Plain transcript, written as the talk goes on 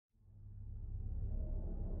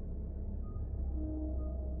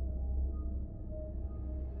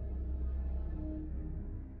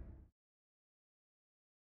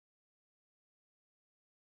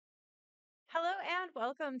Hello and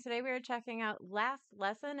welcome. Today we are checking out Last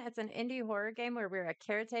Lesson. It's an indie horror game where we're a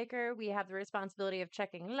caretaker. We have the responsibility of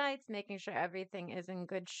checking lights, making sure everything is in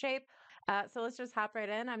good shape. So let's just hop right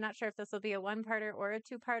in. I'm not sure if this will be a one-parter or a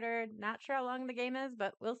two-parter. Not sure how long the game is,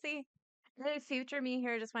 but we'll see. Hey, future me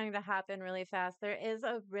here, just wanting to hop in really fast. There is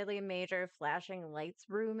a really major flashing lights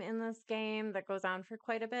room in this game that goes on for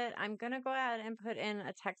quite a bit. I'm going to go ahead and put in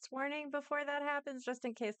a text warning before that happens, just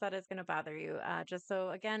in case that is going to bother you. Just so,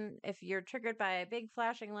 again, if you're triggered by big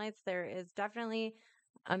flashing lights, there is definitely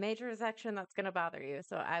a major section that's going to bother you.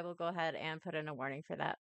 So I will go ahead and put in a warning for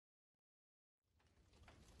that.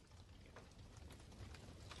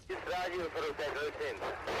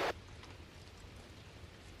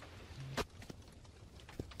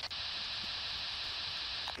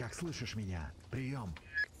 Как слышишь меня? Прием.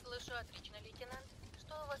 Слышу отлично, лейтенант.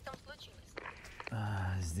 Что у вас там случилось?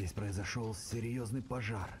 Здесь произошел серьезный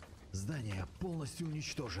пожар. Здание полностью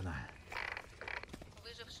уничтожено.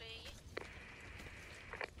 Выжившие есть?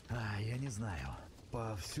 Я не знаю.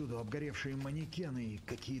 Повсюду обгоревшие манекены и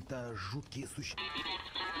какие-то жуткие существа.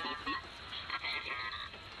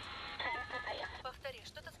 Повтори,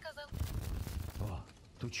 что ты сказал? О,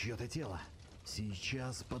 тут чье-то тело.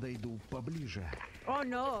 Сейчас подойду поближе. Oh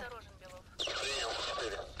no! Осторожен, Белов.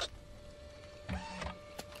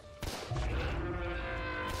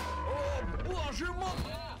 О, боже мой!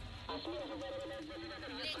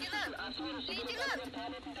 Лейтенант!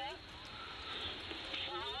 Лейтенант!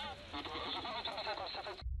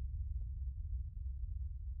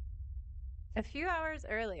 A few hours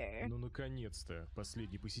earlier. Ну, наконец-то.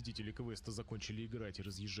 Последние посетители квеста закончили играть и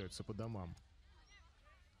разъезжаются по домам.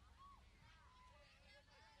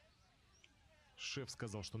 Шеф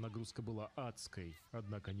сказал, что нагрузка была адской,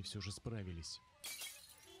 однако они все же справились.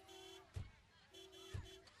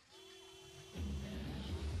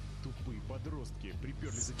 Тупые подростки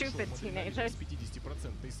приперлись за Stupid дешевым адреналином teenagers. с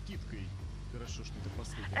 50% скидкой. Хорошо, что это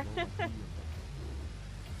последняя волна клиентов.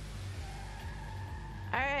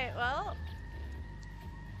 All right, well.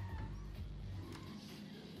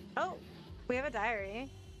 Oh, we have a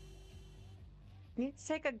diary. Need to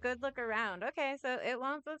take a good look around. Okay, so it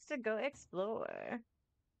wants us to go explore.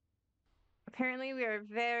 Apparently, we are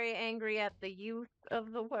very angry at the youth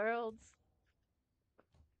of the world.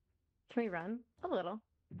 Can we run? A little.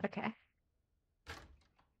 Okay.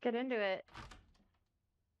 Get into it.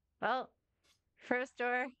 Well, first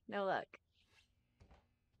door, no luck.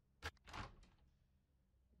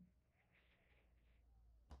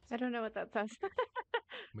 I don't know what that says.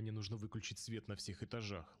 Мне нужно выключить свет на всех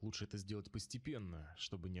этажах. Лучше это сделать постепенно,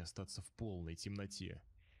 чтобы не остаться в полной темноте.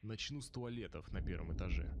 Начну с туалетов на первом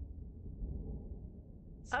этаже.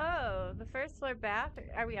 Oh, the first floor bathroom.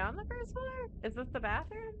 Are we on the first floor? Is this the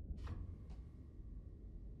bathroom?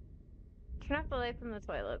 Turn off the lights in the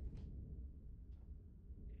toilet.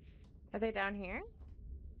 Are they down here?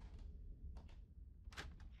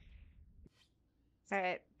 All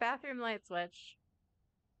right, bathroom light switch.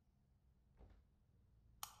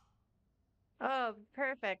 Oh,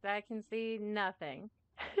 perfect. I can see nothing.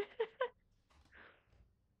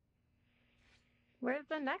 Where's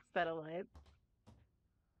the next set of lights?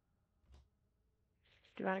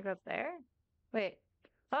 Do you want to go up there? Wait.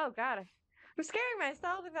 Oh, God. I'm scaring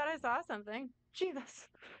myself. I thought I saw something. Jesus.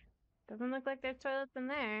 Doesn't look like there's toilets in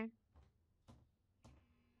there.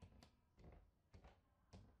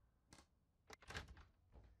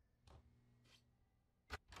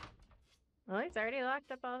 Well, he's already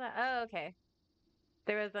locked up all that. Oh, okay.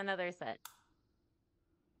 There was another set.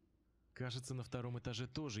 Кажется, на втором этаже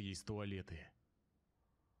тоже есть туалеты.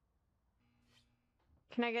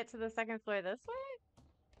 Can I get to the second floor this way?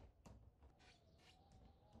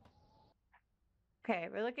 Okay,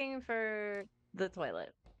 we're looking for the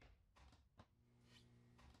toilet.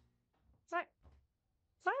 What?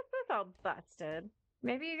 Why is this all busted?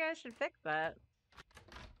 Maybe you guys should fix that.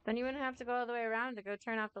 Then you wouldn't have to go all the way around to go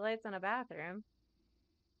turn off the lights in a bathroom.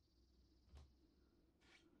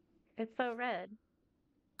 It's so red.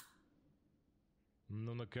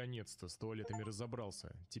 Ну, наконец-то, с туалетами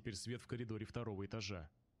разобрался. Теперь свет в коридоре второго этажа.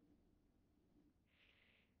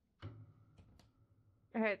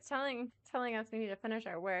 All right, it's telling us we need to finish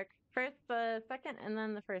our work. First the second and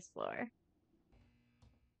then the first floor.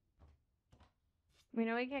 We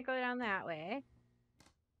know we can't go down that way.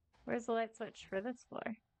 Where's the light switch for this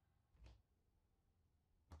floor?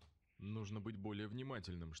 Нужно быть более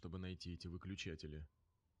внимательным, чтобы найти эти выключатели.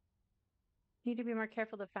 Need to be more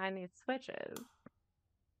careful to find these switches.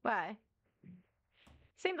 Why?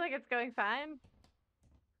 Seems like it's going fine.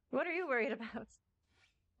 What are you worried about?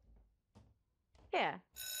 Yeah.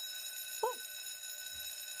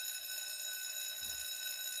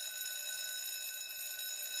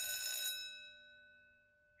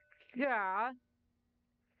 Yeah.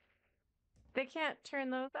 They can't turn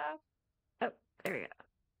those off? Oh, there we go.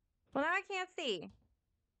 Well, now I can't see.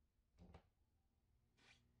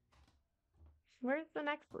 Where's the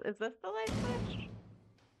next? Is this the light switch?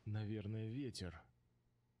 Наверное, ветер.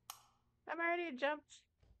 I'm already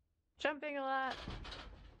jumping a lot.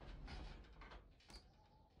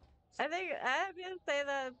 I think I'm gonna say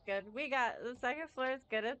that's good. We got the second floor is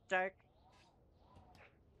good. It's dark.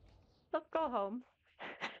 Let's go home.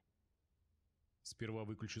 Сперва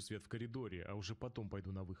выключу свет в коридоре, а уже потом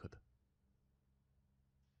пойду на выход.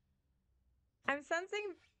 I'm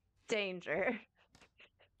sensing danger.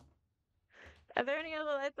 Are there any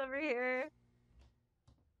other lights over here?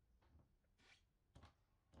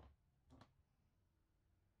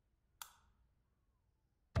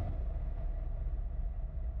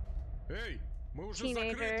 Эй, мы уже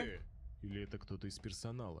Teenager. закрыты! Или это кто-то из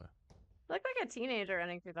персонала? Look like a teenager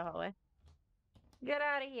running through the hallway. Get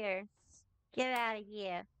out of here. Get out of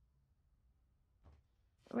here.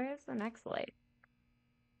 Where's the next light?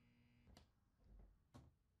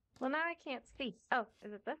 Well, now I can't see. Oh,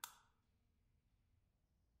 is it this?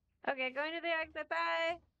 Okay, going to the exit.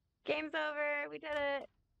 Bye. Game's over. We did it.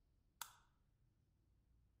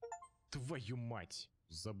 Твою мать!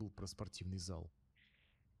 Забыл про спортивный зал.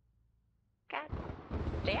 God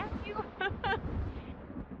damn you.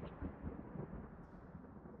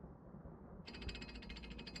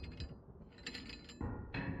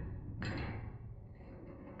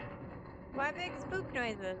 Why big spook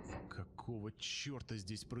noises? Какого черта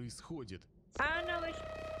здесь происходит? I don't know which...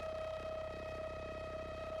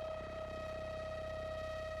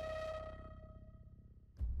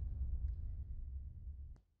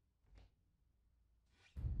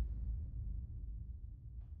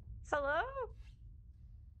 Hello?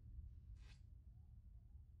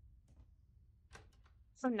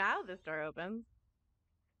 So now this door opens.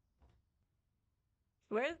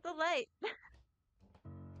 Where's the light?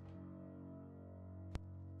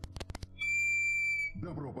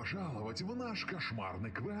 Добро пожаловать в наш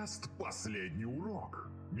кошмарный квест «Последний урок».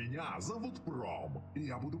 Меня зовут Пром, и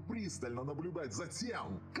я буду пристально наблюдать за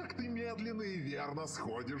тем, как ты медленно и верно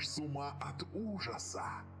сходишь с ума от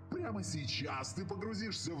ужаса. Прямо сейчас ты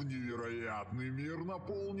погрузишься в невероятный мир,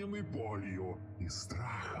 наполненный болью и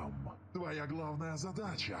страхом. Твоя главная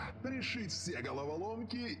задача — решить все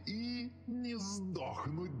головоломки и не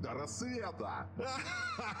сдохнуть до рассвета.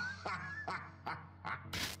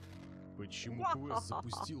 Почему квест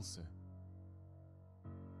запустился?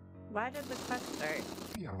 Why did the quest start?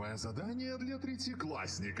 Первое задание для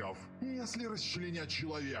третьеклассников. Если расчленять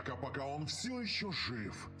человека, пока он все еще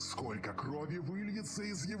жив, сколько крови выльется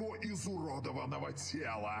из его изуродованного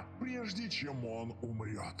тела, прежде чем он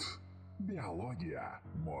умрет? Биология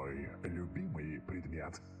 – мой любимый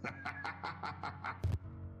предмет.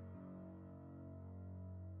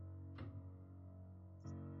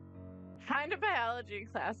 Find a biology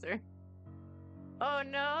classroom. Oh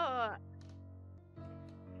no!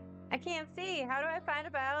 I can't see. How do I find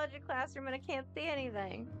a biology classroom when I can't see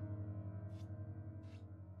anything?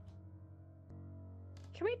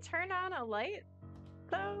 Can we turn on a light,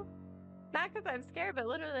 though? Not because I'm scared, but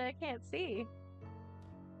literally I can't see.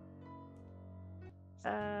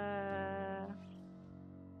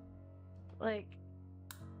 Like...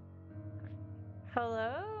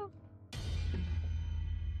 Hello?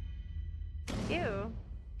 Ew.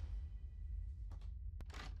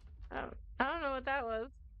 I don't know what that was.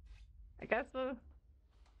 I guess we'll...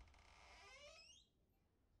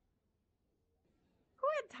 Who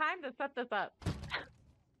had time to set this up?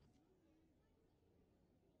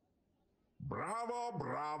 Браво,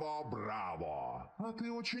 браво, браво! А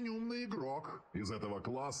ты очень умный игрок. Из этого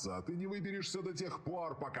класса ты не выберешься до тех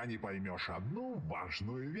пор, пока не поймешь одну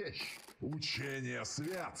важную вещь. Учение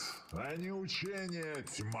свет, а не учение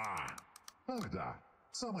тьма. Ах да,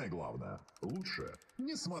 самое главное, лучше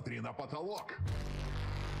не смотри на потолок.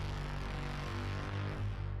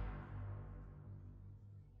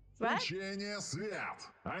 What? Учение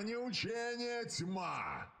свет, а не учение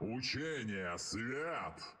тьма. Учение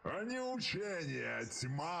свет, а не учение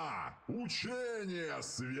тьма. Учение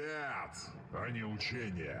свет, а не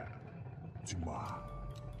учение тьма.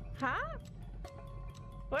 Huh?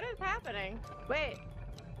 What is happening? Wait,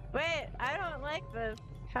 I don't like this.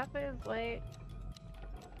 Halfway is late.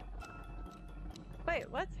 Wait,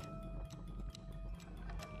 what?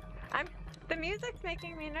 The music's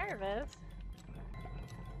making me nervous.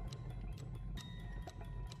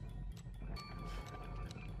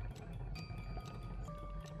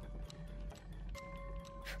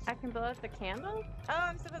 I can blow out the candles? Oh,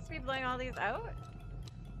 I'm supposed to be blowing all these out?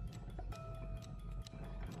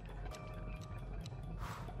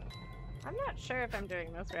 I'm not sure if I'm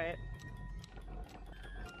doing this right.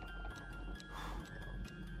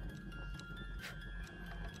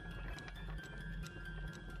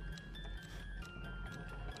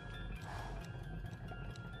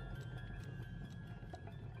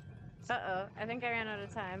 Uh-oh, I think I ran out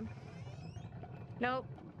of time. Nope.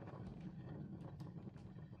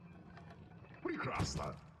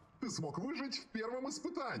 Прекрасно. Ты смог выжить в первом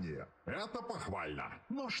испытании. Это похвально.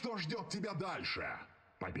 Но что ждет тебя дальше?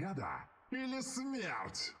 Победа или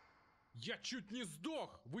смерть? Я чуть не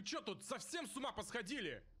сдох! Вы чё тут совсем с ума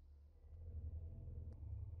посходили?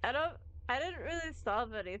 I didn't really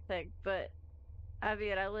solve anything, but I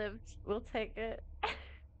mean, I lived. We'll take it.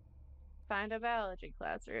 Find a biology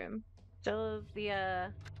classroom. Still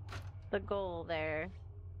the goal there.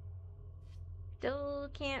 Still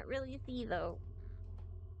can't really see though.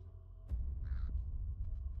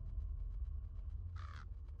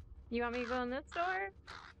 You want me to go in this door?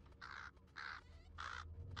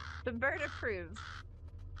 The bird approves.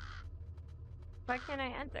 Why can't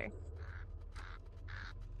I enter?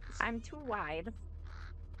 I'm too wide.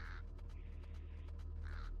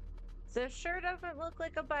 This sure doesn't look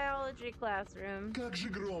like a biology classroom. Как же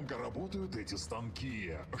громко работают эти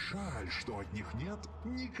станки. Жаль, что от них нет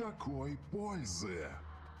никакой пользы.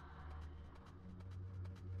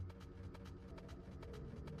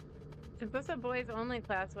 Is this a boys only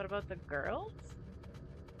class? What about the girls?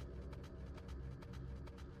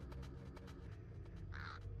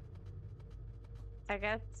 I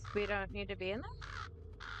guess we don't need to be in there.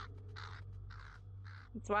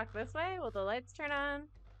 Let's walk this way. Will the lights turn on?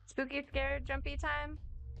 Spooky, scared, jumpy time?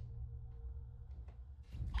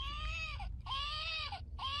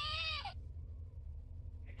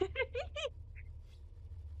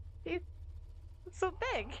 He's so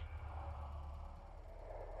big.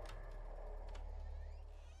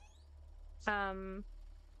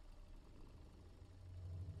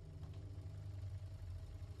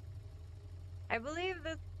 I believe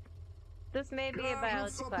this may be a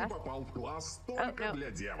biology Кажется, ты class. попал в класс только no.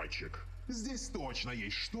 для девочек. Здесь точно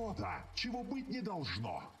есть что-то, чего быть не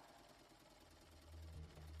должно.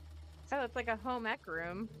 Oh, it's like a home ec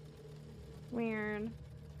room. Weird.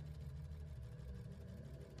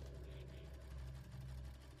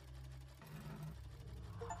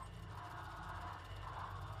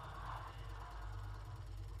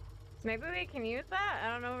 Maybe we can use that? I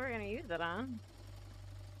don't know what we're gonna use it on.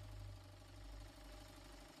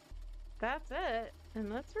 That's it. In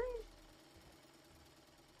this room?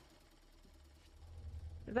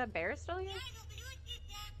 Is that bear still here?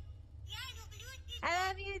 I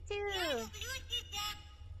love you too!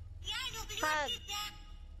 Hug!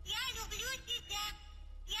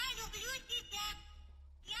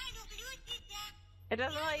 It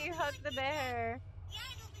doesn't let you hug the bear.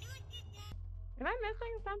 Am I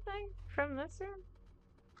missing something from this room?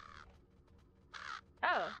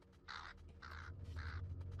 Oh.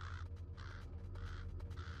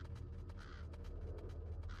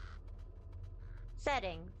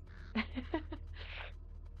 Settings.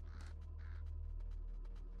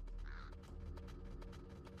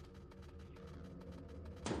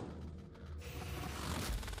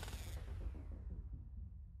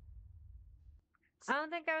 I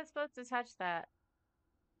don't think I was supposed to touch that.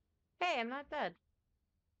 Hey, I'm not dead.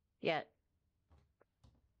 Yet.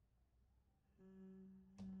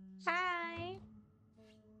 Hi!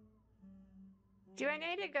 Do I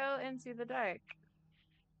need to go into the dark?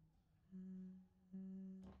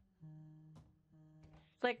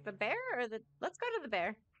 Like the bear or the... Let's go to the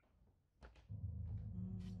bear.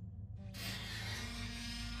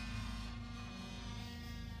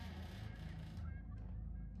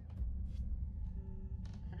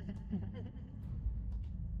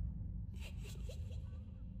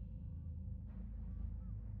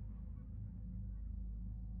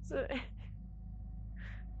 So,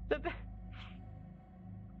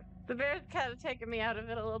 the bear's kind of taking me out of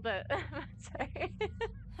it a little bit. Sorry.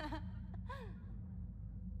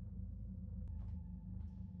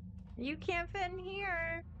 You can't fit in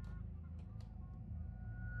here.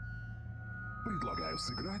 Предлагаю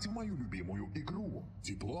сыграть в мою любимую игру.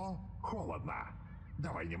 Тепло, холодно.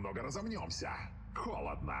 Давай немного разомнемся.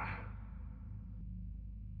 Холодно.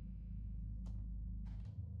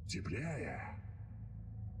 Теплее.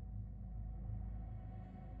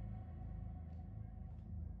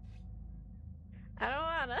 I don't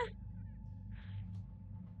wanna.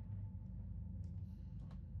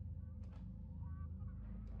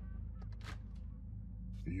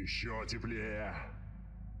 Еще теплее.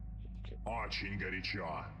 Очень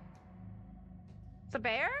горячо. It's a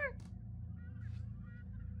bear?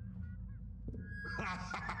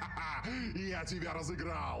 Я тебя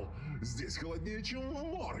разыграл! Здесь холоднее, чем в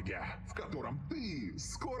морге, в котором ты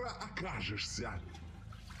скоро окажешься.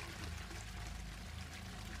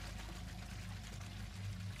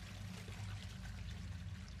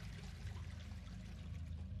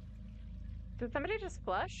 Did somebody just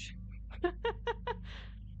flush?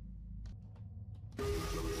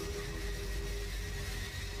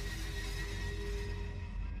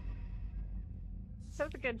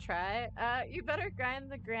 That's a good try. You better grind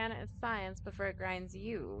the granite of science before it grinds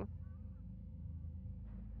you.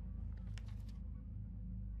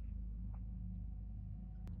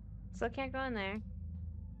 Still can't go in there.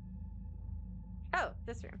 Oh,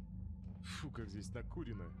 this room. Фу, как здесь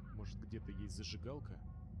накурено. Может, где-то есть зажигалка?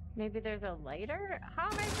 Maybe there's a lighter? How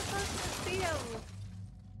am I supposed to see a...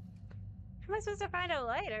 How am I supposed to find a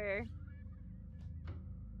lighter?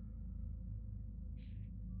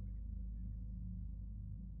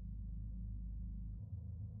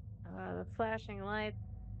 The flashing lights.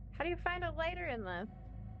 How do you find a lighter in this?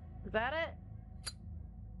 Is that it?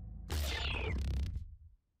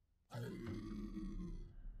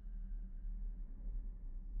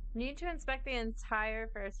 Need to inspect the entire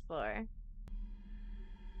first floor.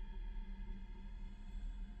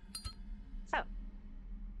 Oh.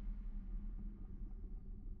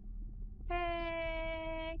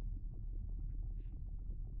 Hey.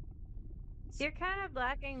 So you're kind of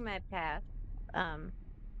blocking my path.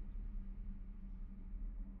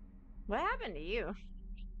 What happened to you?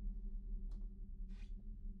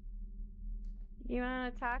 You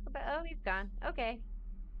want to talk about... Oh, he's gone. Okay.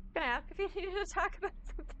 Gonna ask if you need to talk about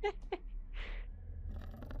something.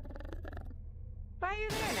 Why are you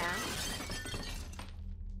there now?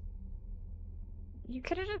 You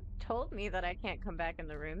could have just told me that I can't come back in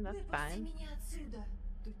the room. That's fine. Выпусти меня отсюда.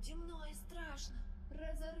 Тут темно и страшно.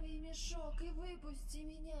 Разорви мешок и выпусти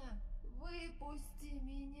меня. Выпусти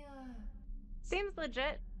меня. Seems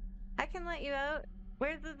legit. I can let you out.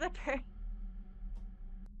 Where's the zipper?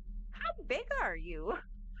 How big are you?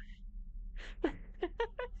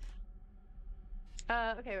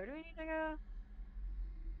 Okay, where do we need to go?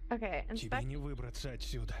 Okay, Тебе inspect... не выбраться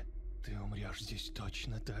отсюда. Ты умрешь здесь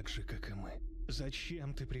точно так же, как и мы.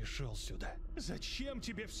 Зачем ты пришел сюда? Зачем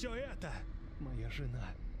тебе все это? Моя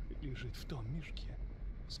жена лежит в том мешке.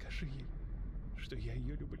 Скажи ей, что я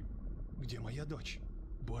ее люблю. Где моя дочь?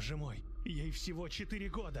 Боже мой, ей всего 4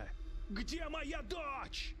 года. Где моя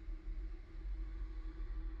дочь?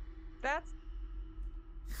 That's...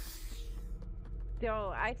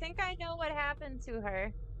 Yo, I think I know what happened to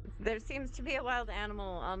her. There seems to be a wild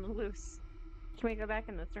animal on the loose. Can we go back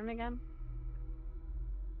in this room again?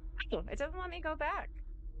 Oh, it doesn't let me go back.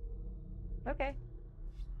 Okay.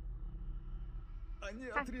 Они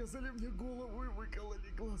отрезали мне голову и выкололи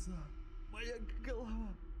глаза. Моя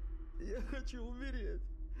голова. Я хочу умереть.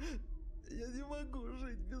 Я не могу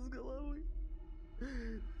жить без головы.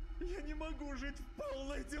 Я не могу жить в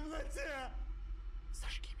полной темноте.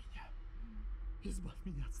 Зажги меня. Избавь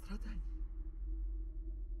меня от страданий.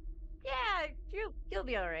 Yeah, you'll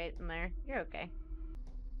be alright in there. You're okay.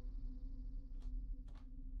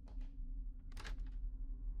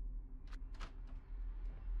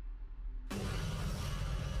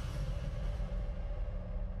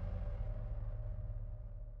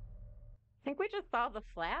 I think we just saw the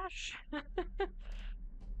flash.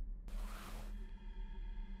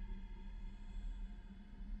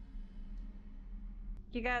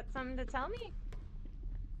 You got something to tell me?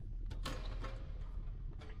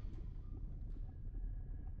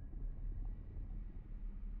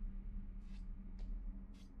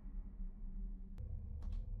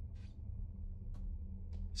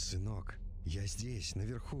 Сынок, я здесь,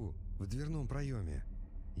 наверху, в дверном проеме.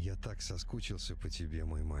 Я так соскучился по тебе,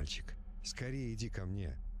 мой мальчик. Скорее иди ко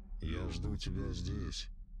мне. Я жду тебя здесь.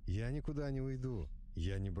 Я никуда не уйду.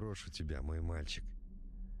 Я не брошу тебя, мой мальчик.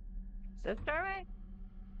 This doorway?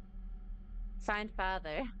 Signed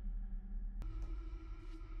father.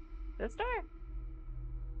 This door?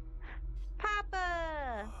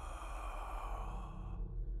 Papa!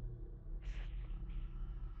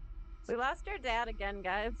 We lost our dad again,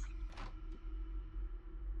 guys.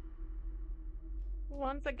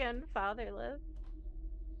 Once again, fatherless.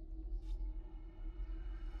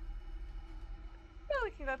 Oh,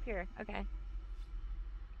 we can go up here. Okay.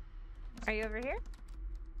 Are you over here?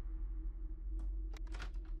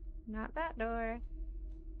 Not that door.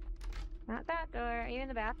 Not that door. Are you in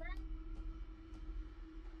the bathroom?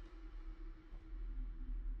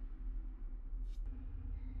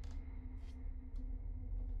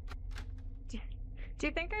 Do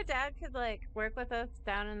you think our dad could like work with us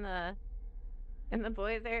down in the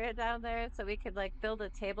boys area down there so we could like build a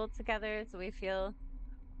table together so we feel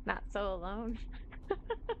Not so alone.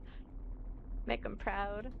 Make them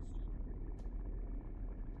proud.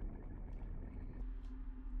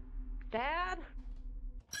 Dad?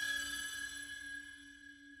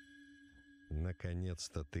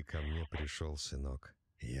 Наконец-то ты ко мне пришел, сынок.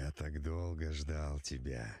 Я так долго ждал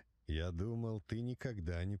тебя. Я думал, ты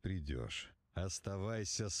никогда не придешь.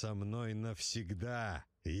 Оставайся со мной навсегда.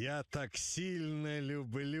 Я так сильно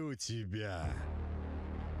люблю тебя.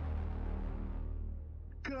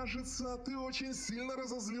 Кажется, ты очень сильно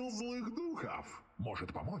разозлил злых духов.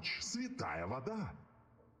 Может помочь святая вода.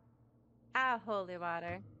 Ah, holy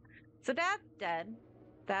water. So Dad's dead.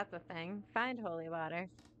 That's a thing. Find holy water.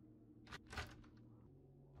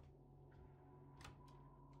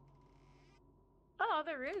 Oh,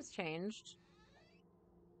 the room's changed.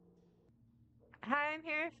 Hi, I'm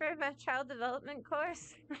here for my child development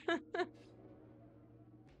course.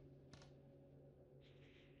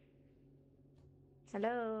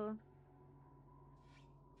 Hello.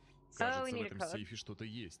 Oh, we Кажется, в need a этом code. сейфе что-то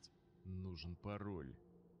есть. Нужен пароль.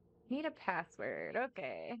 Need a password.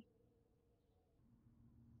 Okay.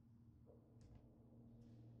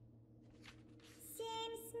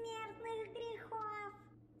 Семь смертных грехов.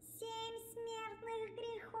 Семь смертных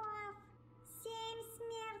грехов. Семь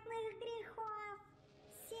смертных грехов.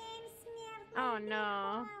 Семь смертных Oh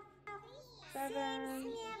no. грехов. Семь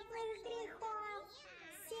смертных грехов.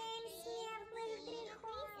 Семь смертных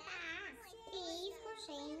грехов. Три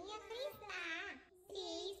искушения Христа. Три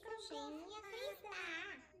искушения Христа.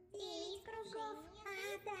 Девять кругов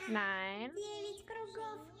ада. 9. Девять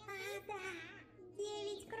кругов ада.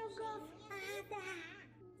 Девять кругов ада.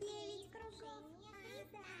 Девять кругов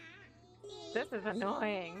ада. This is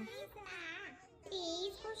annoying. Три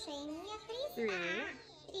искушения Христа. 3.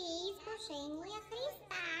 Три искушения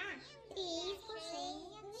Христа. Три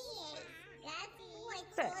искушения Христа. Господь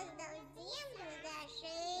создал землю за 6.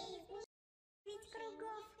 Девять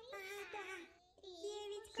кругов ада.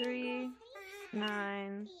 Девять 3,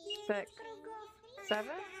 9, 6,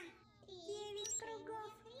 7.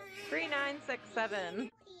 3, 9, 6,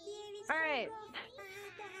 7. All right.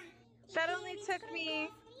 That only took me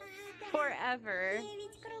forever.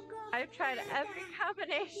 I've tried every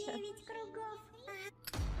combination.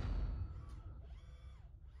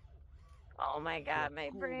 Oh my god, my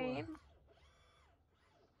brain.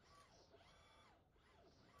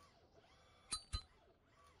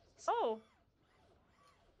 Oh.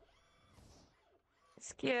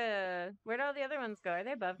 Skia. Where'd all the other ones go? Are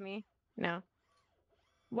they above me? No.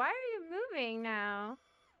 Why are you moving now?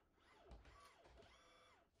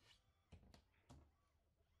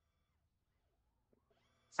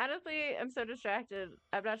 Honestly, I'm so distracted.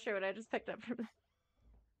 I'm not sure what I just picked up from.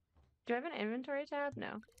 Do I have an inventory tab?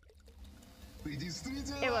 No. Ты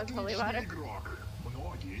действительно It was holy water. отличный игрок.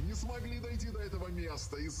 Многие не смогли дойти до этого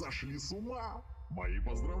места и сошли с ума. Мои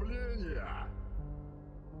поздравления!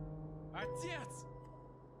 Отец!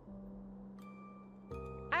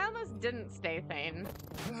 I almost didn't stay sane.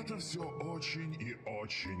 Это все очень и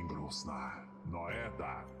очень грустно. Но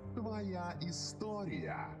это твоя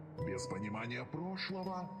история. Без понимания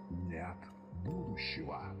прошлого нет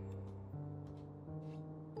будущего.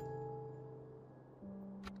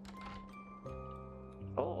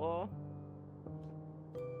 Oh.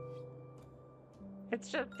 It's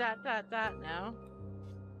just ... now.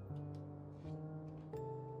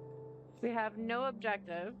 We have no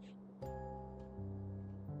objective.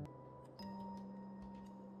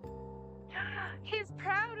 He's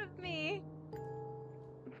proud of me.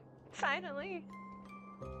 Finally.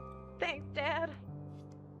 Thanks, Dad.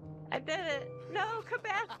 I did it. No, come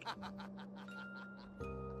back.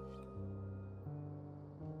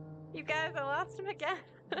 You guys, I lost him again.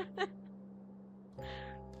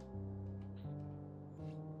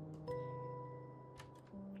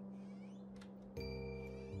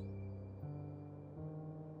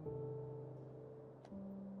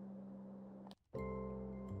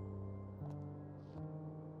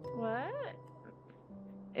 What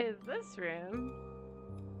is this room?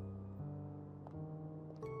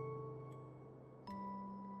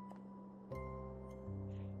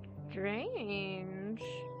 Strange.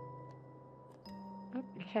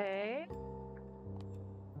 Okay.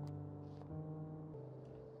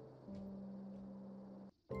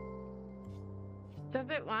 Does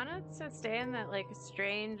it want us to stay in that, like,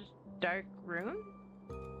 strange, dark room?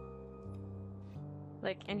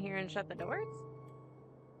 Like, in here and shut the doors?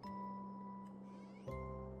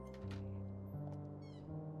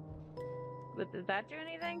 But does that do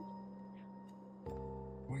anything?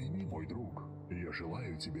 Пойми, мой друг, я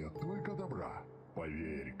желаю тебе только добра.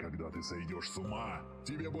 Поверь, когда ты сойдешь с ума,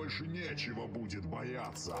 тебе больше нечего будет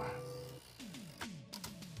бояться.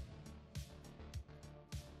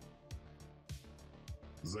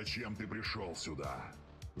 Зачем ты пришел сюда?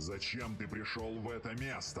 Зачем ты пришел в это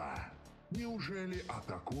место? Неужели о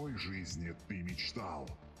такой жизни ты мечтал?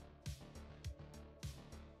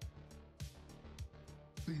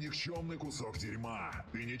 Ты никчемный кусок дерьма,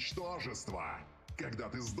 ты ничтожество. Когда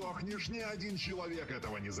ты сдохнешь, ни один человек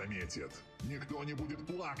этого не заметит. Никто не будет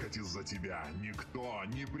плакать из-за тебя, никто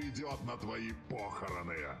не придет на твои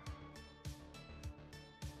похороны.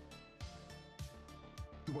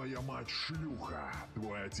 Твоя мать шлюха,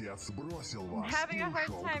 твой отец бросил вас having и a hard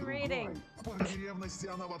ушел к time другой. reading. В порыве ревности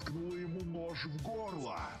она воткнула ему нож в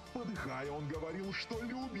горло. Подыхая, он говорил, что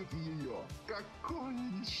любит ее. Какое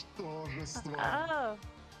ничтожество! Oh.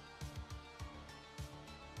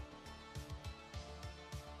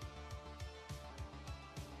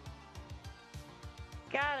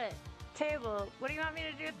 Got it. Table. What do you want me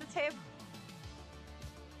to do at the table?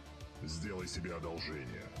 Сделай себе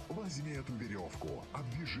одолжение. Возьми эту веревку,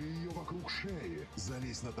 обвяжи ее вокруг шеи,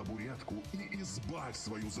 залезь на табуретку и избавь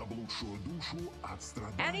свою заблудшую душу от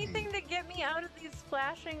страданий. Anything to get me out of these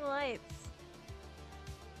flashing lights.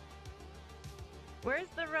 Where's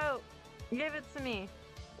the rope? Give it to me.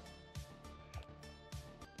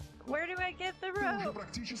 Where do I get the Ты уже rope?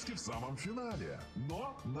 практически в самом финале.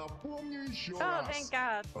 Но напомню еще Oh, раз. thank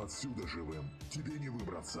God. Отсюда живым тебе не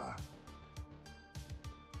выбраться.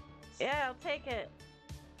 Yeah, I'll take it.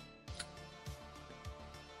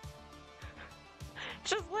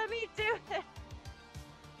 Just let me do it.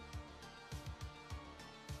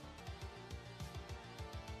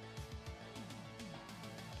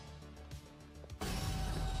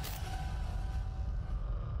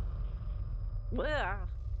 Ugh.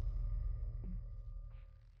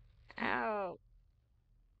 Ow.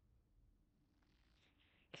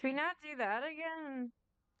 Can we not do that again?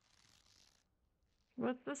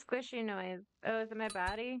 What's the squishy noise? Oh, is it my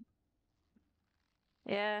body?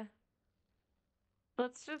 Yeah.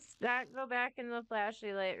 Let's just not go back in the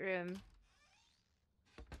flashy light room.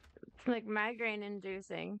 It's like migraine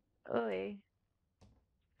inducing. Oy.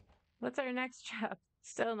 What's our next job?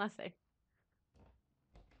 Still nothing.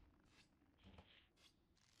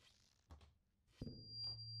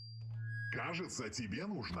 Кажется, тебе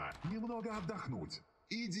нужно немного отдохнуть.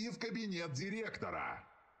 Иди в кабинет директора.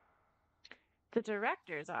 The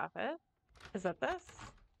director's office? Is that this?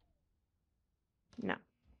 No.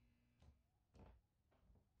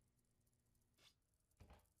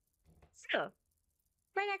 Still.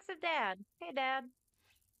 Right next to Dad. Hey, Dad.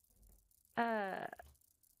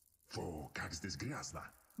 Фу, как здесь грязно.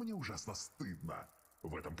 Мне ужасно стыдно.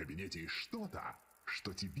 В этом кабинете есть что-то,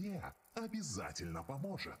 что тебе обязательно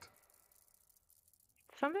поможет.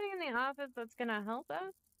 Something in the office that's gonna help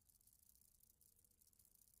us?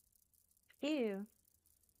 Ew.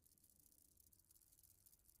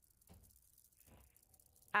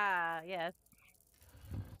 Ah, yes.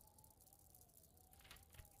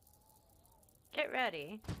 Get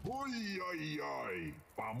ready. Ой-ой-ой,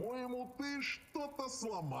 по-моему, ты что-то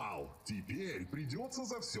сломал. Теперь придется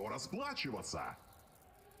за все расплачиваться.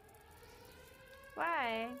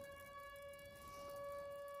 Why?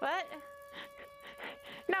 What?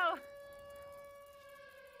 No.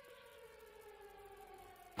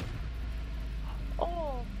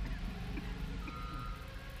 Oh.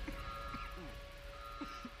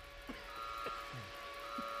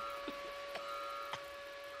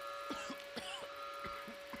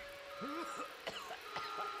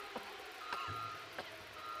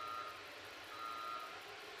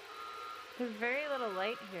 There's very little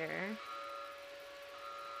light here.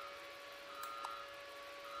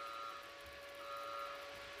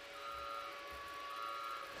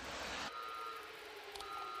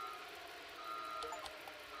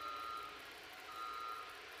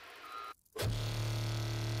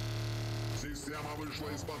 Система вышла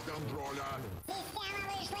из-под контроля. Система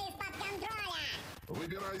вышла из-под контроля.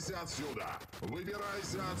 Выбирайся отсюда.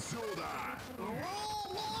 Выбирайся отсюда.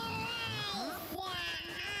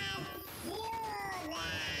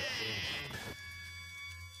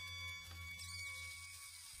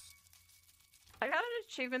 I got an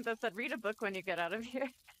achievement that said read a book when you get out of here.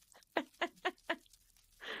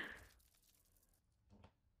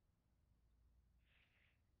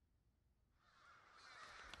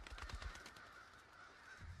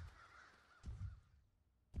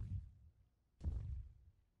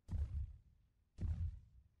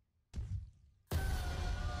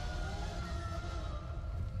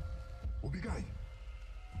 Убегай.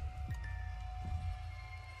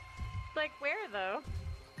 Like where though?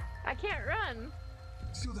 I can't run.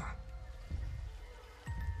 Сюда.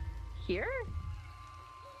 Here?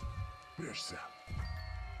 Прячься.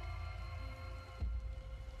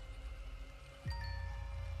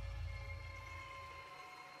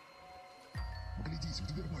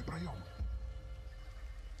 в дверной проем.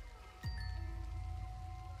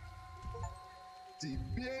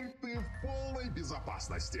 Теперь ты в полной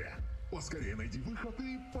безопасности. Поскорее найди выход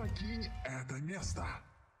и покинь это место.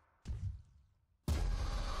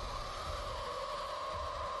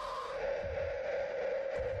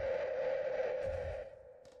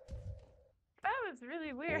 That was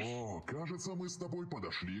really weird. О, кажется, мы с тобой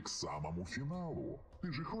подошли к самому финалу.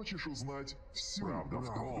 Ты же хочешь узнать всю правду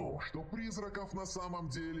в том, что призраков на самом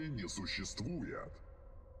деле не существует.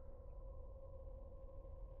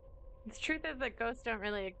 The truth is that ghosts don't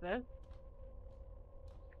really exist.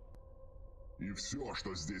 И все,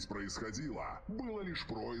 что здесь происходило, было лишь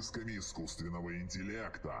происками искусственного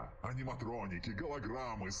интеллекта. Аниматроники,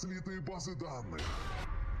 голограммы, слитые базы данных.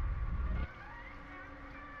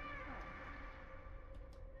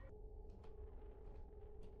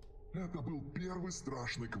 Это был первый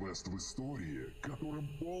страшный квест в истории, которым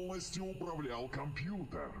полностью управлял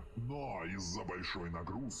компьютер. Но из-за большой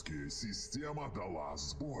нагрузки система дала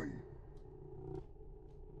сбой.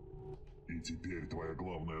 И теперь твоя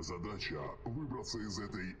главная задача — выбраться из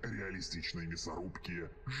этой реалистичной мясорубки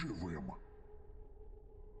живым.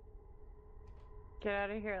 Get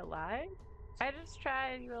out of here alive? I just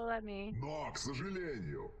tried, you will let me. Но, к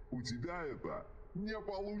сожалению, у тебя это не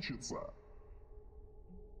получится.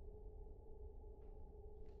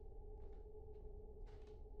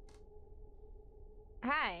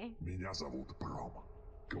 Hi. Меня зовут Пром.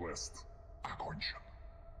 Квест окончен.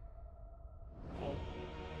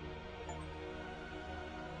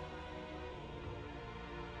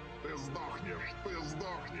 Ты сдохнешь, ты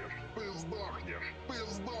сдохнешь, ты сдохнешь, ты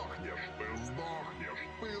сдохнешь, ты сдохнешь,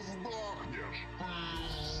 ты сдохнешь.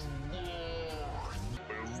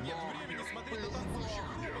 Нет времени смотреть на танцующих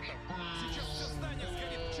роботов! Сейчас все здание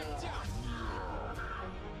сгорит к чертям!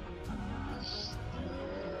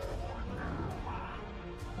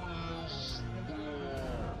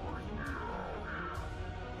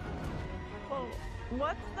 Well,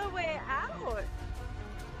 what's the way out?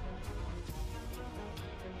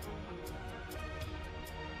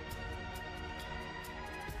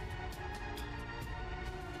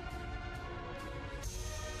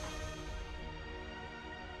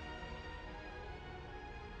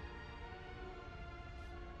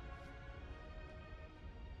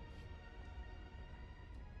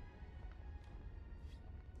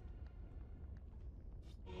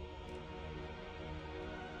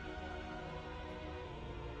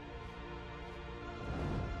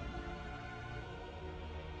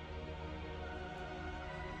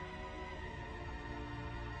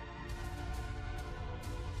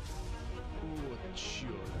 Вот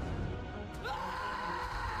черт.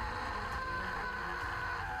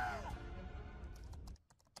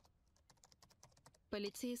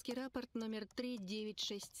 Полицейский рапорт номер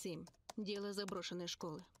 3967. Дело заброшенной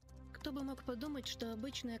школы. Кто бы мог подумать, что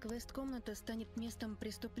обычная квест-комната станет местом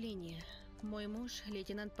преступления. Мой муж,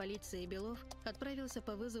 лейтенант полиции Белов, отправился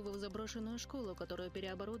по вызову в заброшенную школу, которую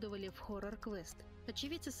переоборудовали в хоррор-квест.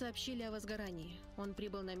 Очевидцы сообщили о возгорании. Он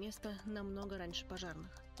прибыл на место намного раньше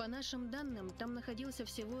пожарных. По нашим данным, там находился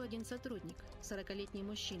всего один сотрудник, 40-летний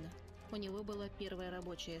мужчина. У него была первая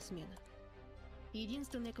рабочая смена.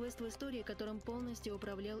 Единственный квест в истории, которым полностью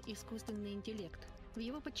управлял искусственный интеллект. В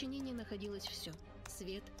его подчинении находилось все: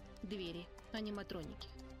 свет, двери, аниматроники.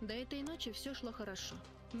 До этой ночи все шло хорошо.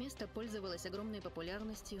 Место пользовалось огромной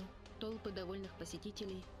популярностью, толпы довольных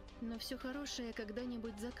посетителей. Но все хорошее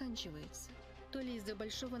когда-нибудь заканчивается. То ли из-за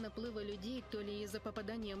большого наплыва людей, то ли из-за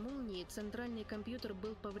попадания молнии центральный компьютер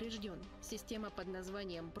был поврежден. Система под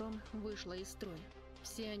названием Пром вышла из строя.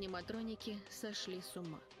 Все аниматроники сошли с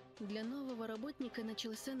ума. Для нового работника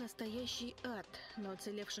начался настоящий ад. На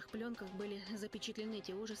уцелевших пленках были запечатлены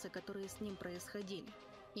те ужасы, которые с ним происходили.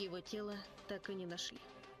 Его тело так и не нашли,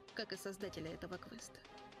 как и создателя этого квеста.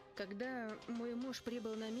 Когда мой муж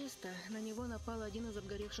прибыл на место, на него напал один из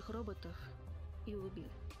обгоревших роботов и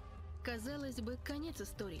убил. Казалось бы, конец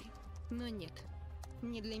истории. Но нет,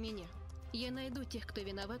 не для меня. Я найду тех, кто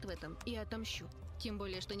виноват в этом, и отомщу. Тем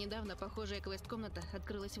более, что недавно похожая квест-комната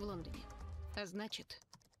открылась в Лондоне. А значит,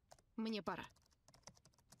 мне пора.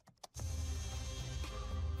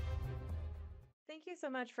 Thank you so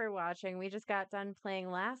much for watching. We just got done playing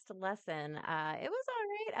Last Lesson. It was all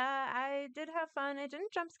right. I did have fun. It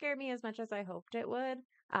didn't jump scare me as much as I hoped it would.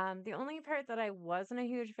 The only part that I wasn't a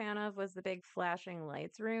huge fan of was the big flashing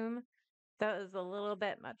lights room. That was a little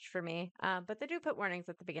bit much for me. But they do put warnings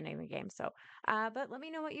at the beginning of the game. But let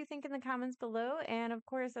me know what you think in the comments below. And of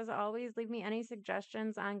course, as always, leave me any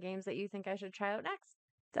suggestions on games that you think I should try out next.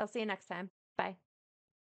 I'll see you next time. Bye.